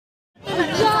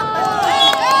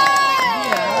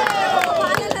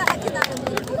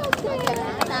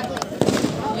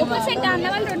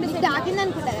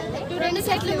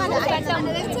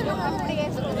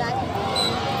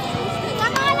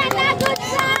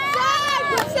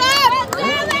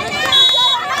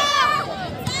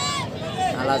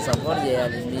అలా సపోర్ట్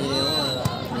చేయాలి మీరేమో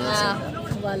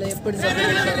వాళ్ళు ఎప్పుడు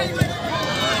సపోర్ట్ చేస్తారు.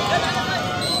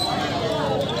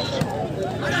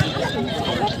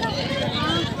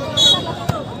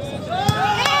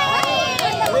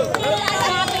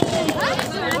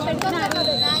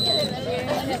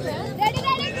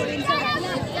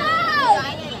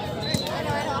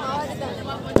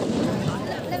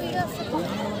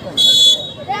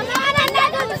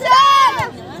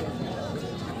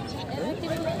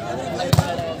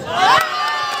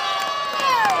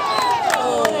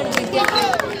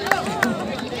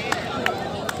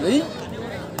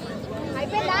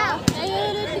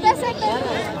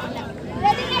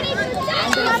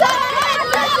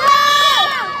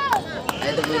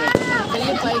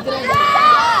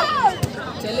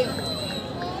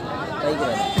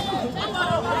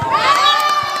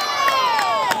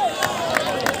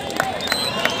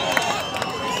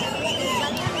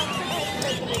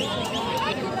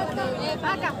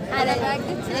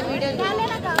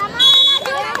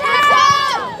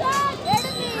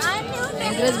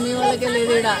 ఎంకరేజ్ మీ వాళ్ళకే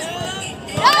లేదు ఇక్కడ.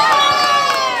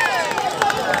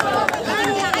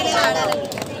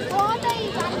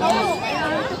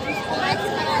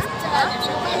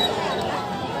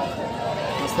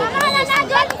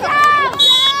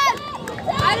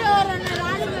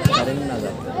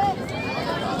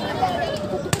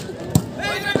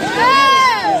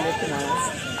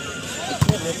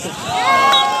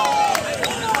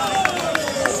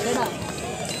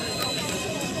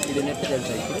 ఇది నెట్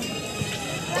తెలుసా ఇప్పుడు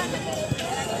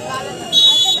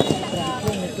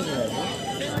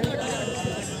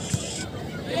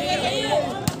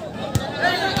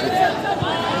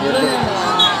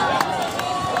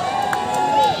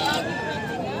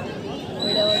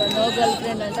నో గర్ల్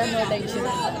ఫ్రెండ్ అంట, నో టెన్షన్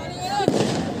అంట.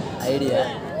 ఐడియా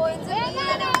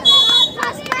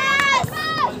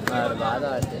బాధ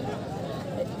అంటే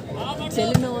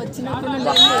చెల్లి నువ్వు వచ్చినప్పుడు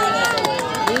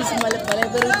రీల్స్ మళ్ళీ పలే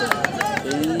పెరుగుతుంది.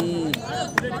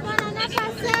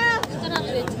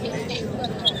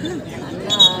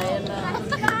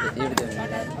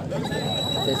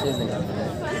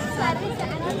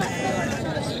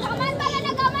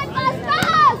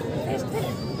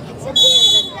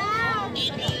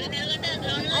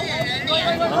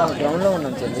 గ్రౌండ్లో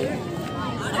ఉన్నాం చెల్లి.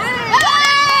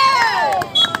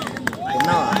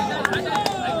 తిన్నావా?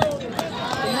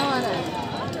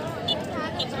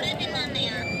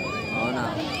 అవునా?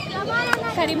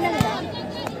 కరీంనగర్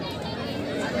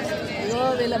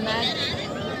వీళ్ళ మ్యాచ్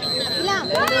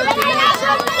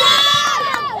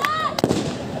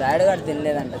రాయుడు గారు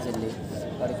తినలేదంట చెల్లి,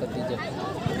 వాడు కొద్దిగా చెప్పు.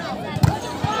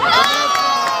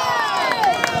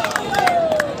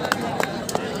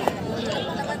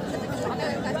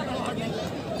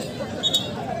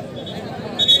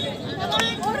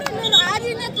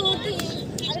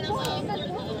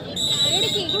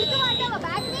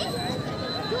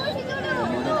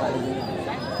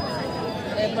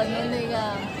 రేపటి నుండి ఇక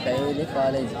డైలీ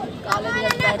కాలేజ్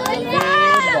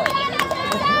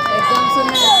ఎగ్జామ్స్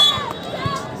ఉన్నాయి,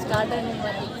 స్టార్ట్ అయింది.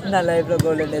 మరి నా లైఫ్లో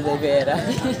గోల్డెన్ డేస్ అయిపోయారా?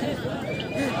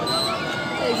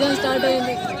 ఎగ్జామ్ స్టార్ట్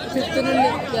అయింది 5th నుండి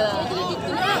కదా.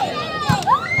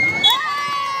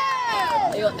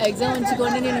 అయ్యో ఎగ్జామ్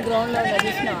ఉంచుకొని నేను గ్రౌండ్లో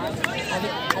చూసిన అది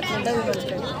అట్లుంటుంది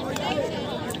మనకి.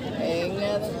 ఏం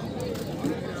కాదు,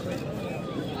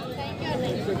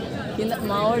 కింద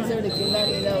మావాడు చూడు కింద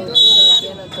మీద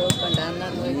తోపండి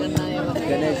అన్నాను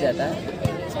గణేష్ అట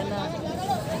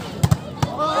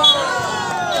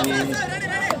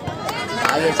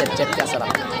ఆగేసారు చెప్పేస్తారా?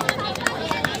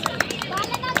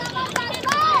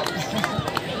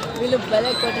 వీళ్ళు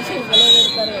భలే కొట్టేసి భలే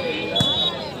పెడతారు కదా.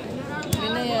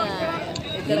 నిన్న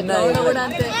ఇక్కడ గ్రౌండ్ కూడా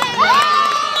అంతే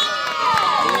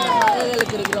బాగా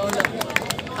గ్రౌండ్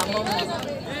ఖమ్మం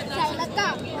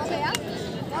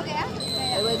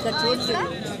ఇక్కడ చూసి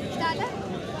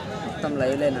మొత్తం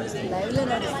లైవ్లే నడుస్తుంది.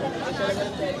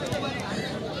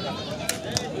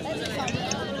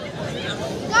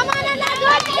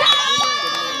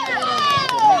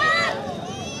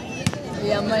 ఈ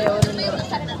అమ్మాయి ఎవరున్నారు?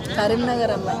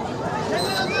 కరీంనగర్ అమ్మాయి.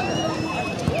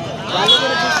 వాళ్ళు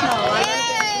కూడా చూసిన వాళ్ళు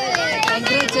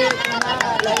ఎంకరేజ్ చేయకుండా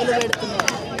లైవ్లు పెడుతున్నారు.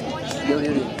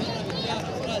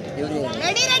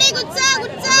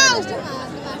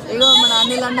 ఇగో మన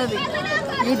అనిల్ అన్నది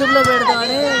యూట్యూబ్లో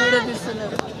పెడతామని వీడియో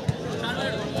తీస్తున్నారు.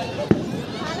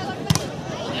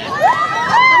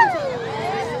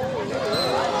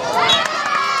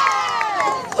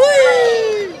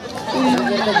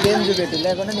 గేమ్ చూపెట్టు,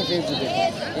 లేకుండా నీ ఫేస్ చూపెట్టు.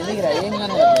 ఎందుకు రా ఏం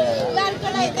కనబడలేదు?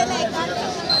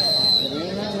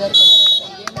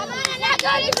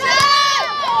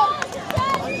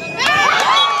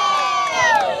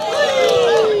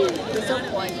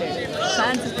 Disappointed.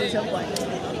 Fans is disappointed.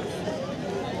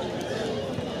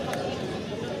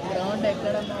 Ground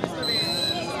ఎక్కడ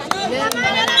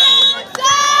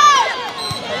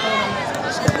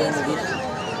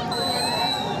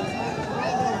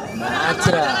మ్యాచ్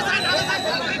రా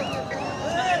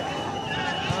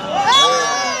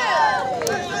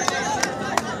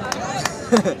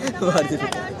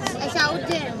షౌట్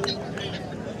చేయండి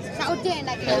షౌట్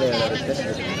చేయండి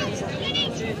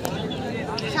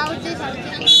షౌట్ చేయండి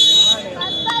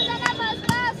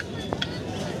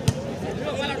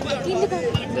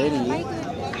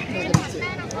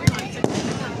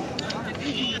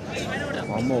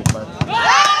అమ్మో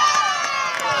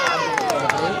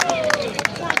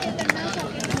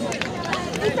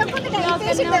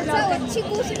వచ్చి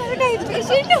కూర్చున్నారు టైప్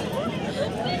చేసిండు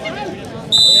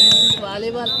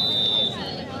వాలీబాల్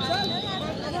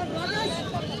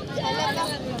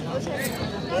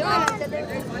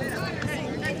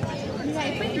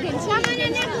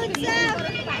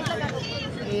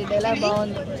ఈ డైలాగ్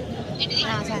బాగుంది.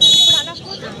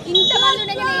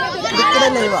 ఇక్కడే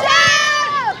లేవా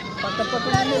పక్క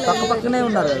పక్క పక్కనే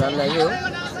ఉన్నారు కదా అయ్యో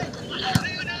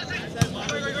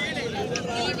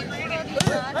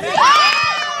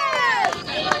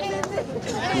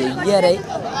ఎయ్యారై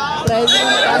ప్రైజ్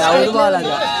అవుట్ బాల్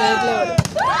అది state level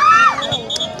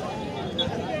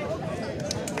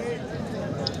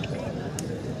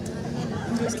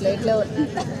state level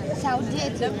shout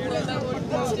చేయొచ్చు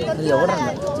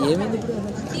ఎవడన్నా ఏమైంది ఇప్పుడు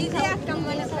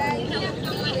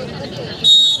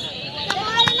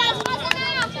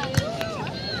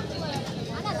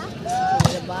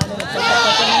బాగా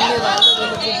పక్క నుండి వాళ్ళు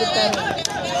వీళ్ళు చూపిస్తారు.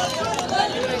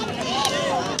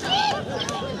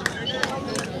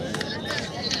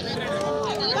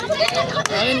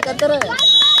 నవీన్ కత్తరు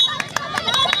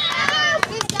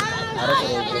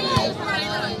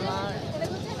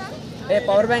ఏ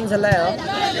power bank చల్లాయో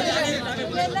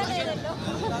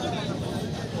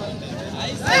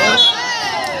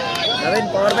Naveen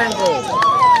power bank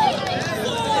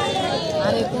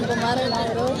अरे तुमको मारे ना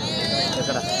रो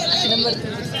ఎక్కడ नंबर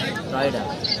రాయిడా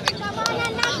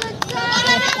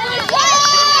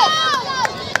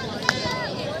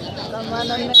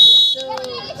कमाना में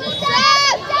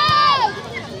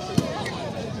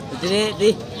ఇది ది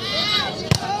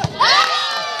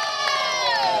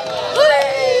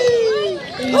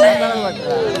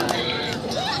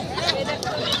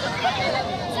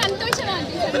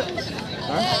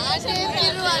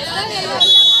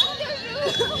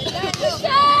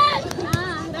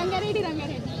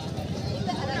రంగారెడ్డి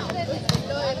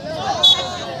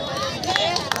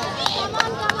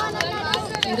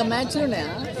ఇంకా మ్యాచ్లు ఉన్నాయా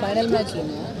ఫైనల్ మ్యాచ్లు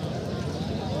ఉన్నాయా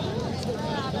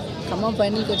ఖమ్మం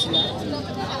ఫైనల్కి వచ్చిందా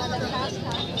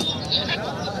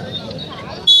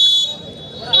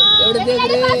ఎవడి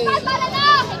దగ్గరే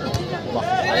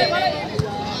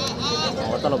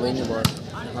అవతల పోయింది బాల్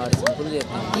ఆడు సింపుల్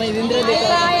చేస్తాను అమ్మ ఇది ఇంద్ర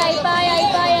దగ్గర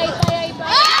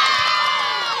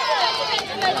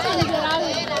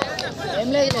ఏం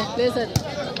లేదు ప్లేస్ అది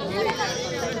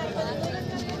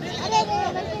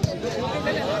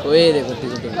పోయేది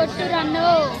కొట్టుకుంటుంది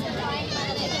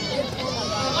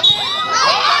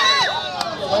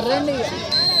వర్రండి నీకు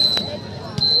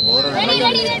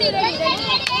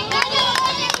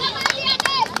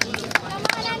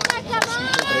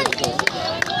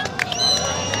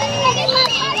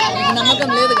నమ్మకం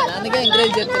లేదు కదా అందుకే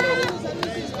ఎంకరేజ్ చేస్తలేదు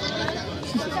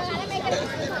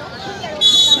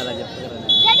అలా చెప్తారు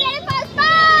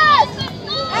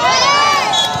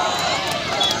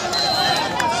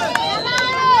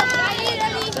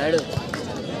సైడ్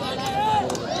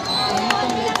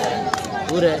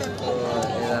ఊరే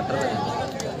ఇది అంటారు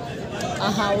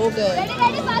ఆహా ఓకే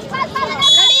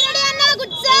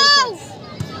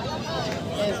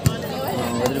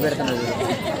వదిలిపెడుతున్నారు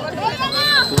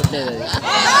చూడలేదు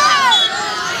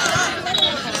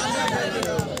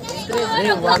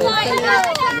అది వాడు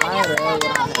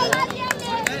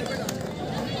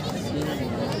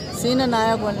సీన్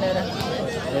నాయक बन ले रहा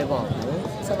రే బాబు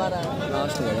सवारा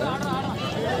లాస్ట్ కదా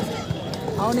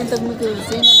అవును ఇంతకు మీకు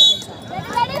సీన్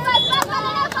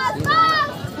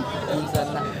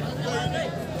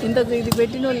ఇంతకు ఇది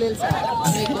పెట్టిన వాళ్ళు తెలుసా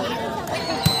మీకు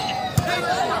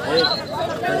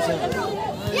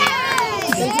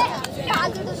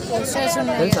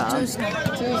తెలుసా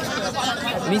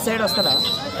మీ సైడ్ వస్తారా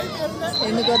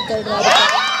ఎందుకు వస్తాడు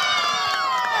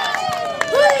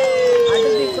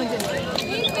కొంచెం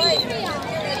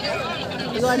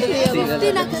ఇగో అంటే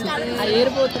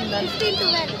ఏరిపోతుంది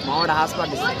మావాడ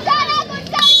హాస్పిటల్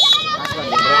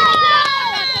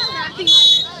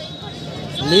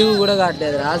లీవ్ కూడా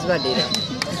కావట్లేదు హాస్పిటల్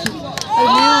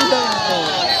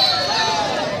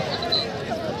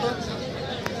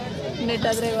నెట్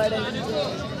అదే వాడే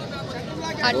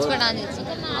హాట్స్పాట్ ఆన్ చేసి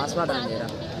హాస్పిటల్ అని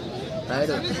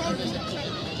ride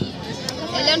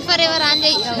eleven for ever on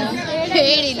చేయి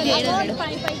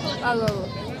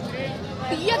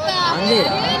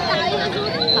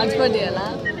హాట్స్పాట్ చేయాలా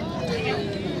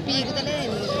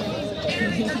పీకుతలేదు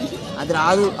అది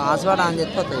రాదు హాస్పిటల్ అని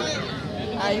చెప్పి వస్తుంది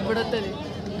ఇప్పుడు వస్తుంది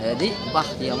అది బా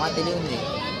ఏమా తెలివి ఉంది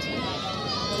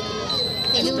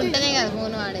తెలివి ఉంటేనే కదా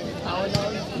ఫోన్ వాడేది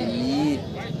ఈ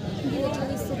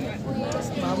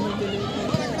మామూలు తెలియదు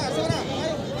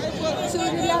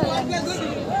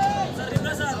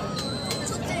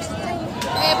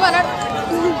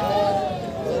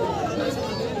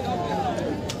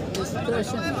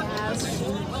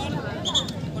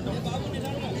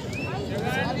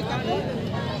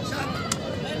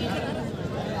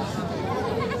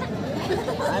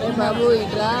అరే బాబు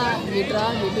ఇట్రా ఇట్రా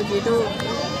ఇటు ఇటు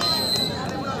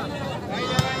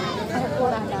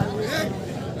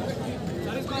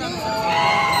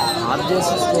ఆఫ్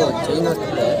చేసి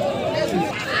చేయనట్లే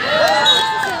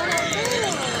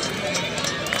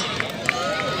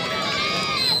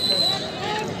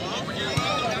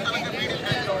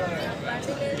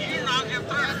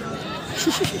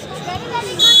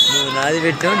నువ్వు నాది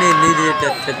పెట్టావు నేను నీది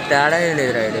తేడా ఏం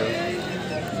లేదు Rayudu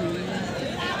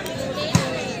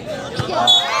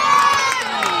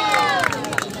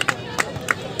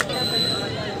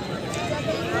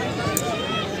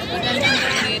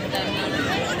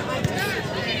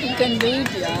You can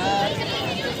wait, yaar.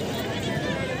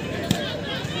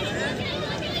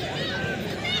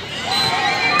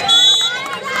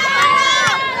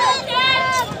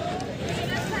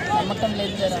 నమ్మకం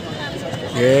లేదు జరా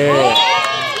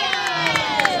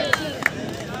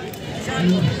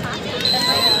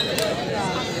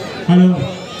Hello.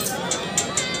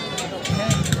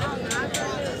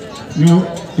 Now,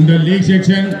 in the league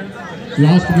section,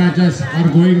 last matches are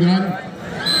going on.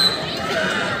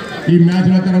 ఈ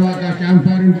మ్యాచ్ల తర్వాత క్యాంప్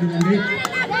ఫైర్ ఉంటుందండి.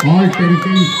 All 10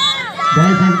 teams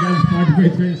boys and girls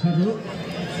participate చేస్తారు.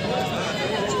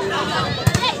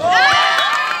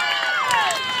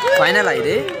 ఫైనల్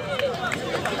ఇది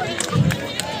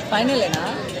ఫైనలేనా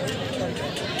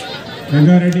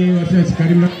రంగారెడ్డి వర్సెస్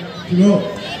కరీంనగర్లో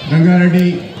రంగారెడ్డి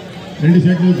 2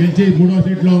 సెట్లు గెలిచి 3వ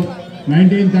సెట్లో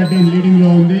 19-13 లీడింగ్లో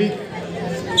ఉంది.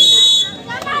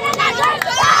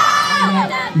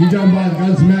 నిజామాబాద్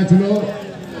గర్ల్స్ మ్యాచ్లో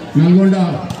నల్గొండ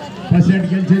ఫస్ట్ సెట్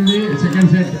గెలిచింది. సెకండ్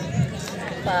సెట్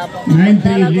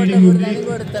 9-3 లీడింగ్ ఉంది.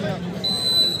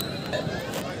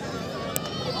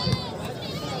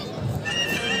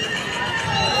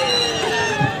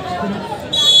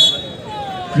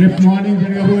 రేపు మార్నింగ్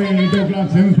జరగబోయే 8 o'clock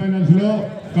సెమీఫైనల్స్లో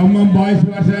Khammam boys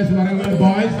versus Warangal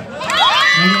boys,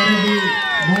 Rangareddy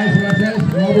boys versus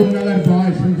Mahabub Nagar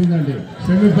boys ఉంటుందండి.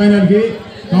 సెమీఫైనల్కి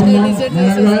Khammam,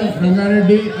 Warangal,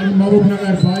 Rangareddy and Mahabub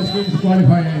Nagar boys teams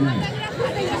qualify అయినాయి.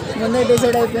 ముందే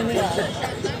డిసైడ్ అయిపోయింది.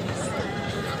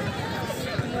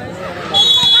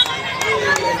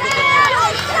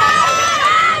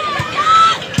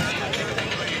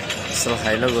 అసలు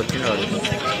హైలో కొట్టినాడు.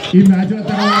 ఈ మ్యాచ్ల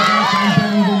తర్వాత క్వాలిఫై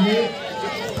ఉంటుంది.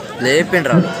 లేపిండి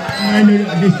రాడు.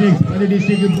 10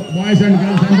 డిస్ట్రిక్ట్ బాయ్స్ అండ్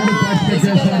గర్ల్స్ అందరూ పార్టిసిపేట్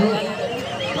చేస్తారు.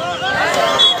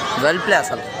 వెల్ ప్లే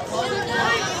అసలు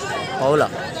పౌలా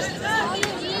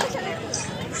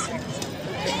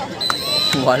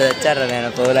వాడు వచ్చారా నేను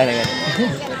పౌలాని కానీ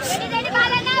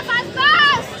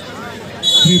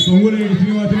శ్రీ పొంగులేటి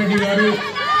శ్రీనివాసరెడ్డి గారు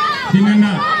చిన్న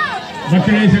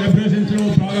బర్త్డే సెలబ్రేషన్స్లో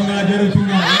భాగంగా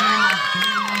జరుగుతున్న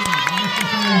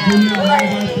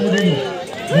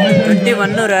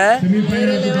 21 రా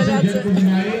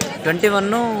జరుపుకుంటున్నాయి.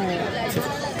 21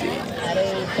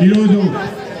 ఈరోజు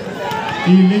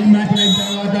ఈ లీగ్ మ్యాచ్ అయిన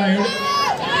తర్వాత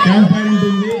క్యాంప్ ఫైర్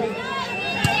ఉంటుంది.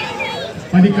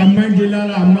 10 కంబైన్డ్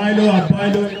జిల్లాల అమ్మాయిలు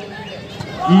అబ్బాయిలు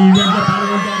ఈ ఈవెంట్లో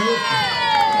పాల్గొంటారు.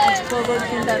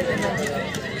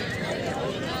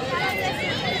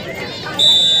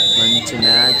 మంచి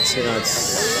మ్యాచ్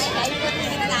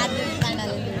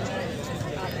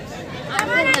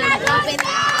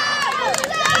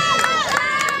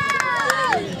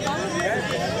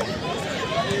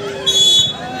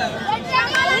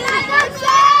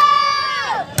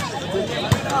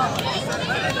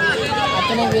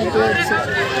అతనే వేసుకోవచ్చు.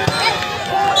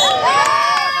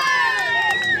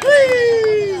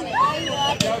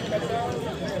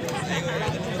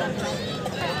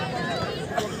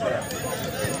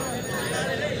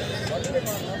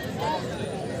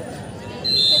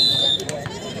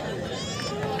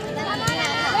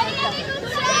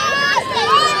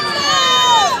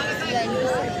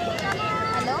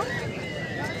 హలో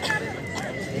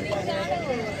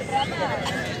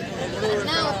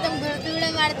నా మొత్తం గుర్తు కూడా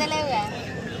పడతలేవుగా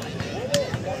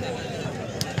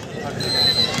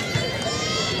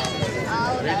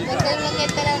అవునా దగ్గరలో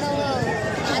ఎత్తరా నువ్వు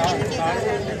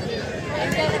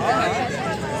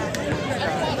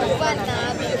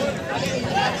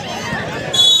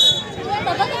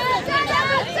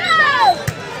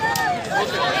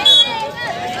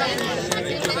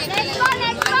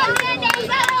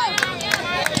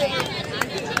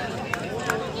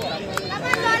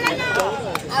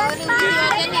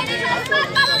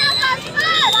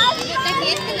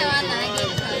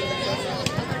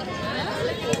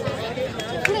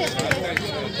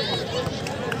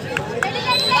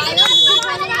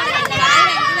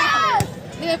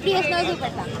నువ్వు ఎప్పుడు చేసినావు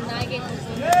చూపెట్టా నాకే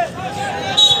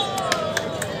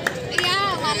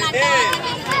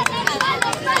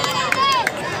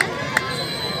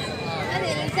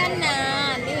తెలుసన్నా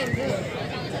అన్నీ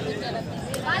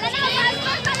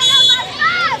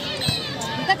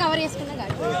ఇంత కవర్ చేసుకున్నా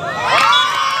కాదు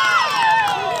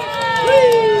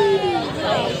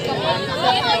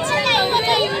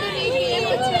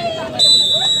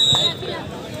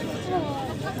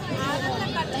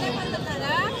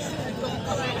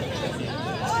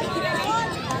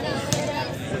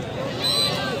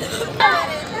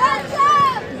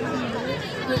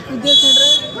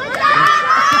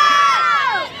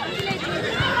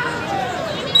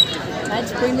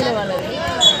మ్యాచ్ పోయింది వాళ్ళది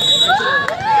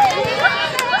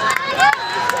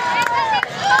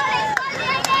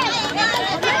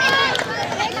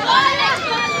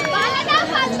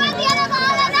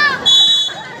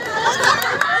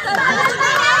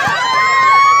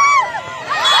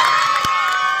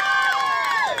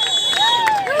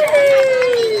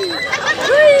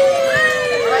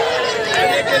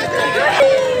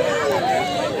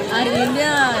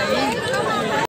ఇండియా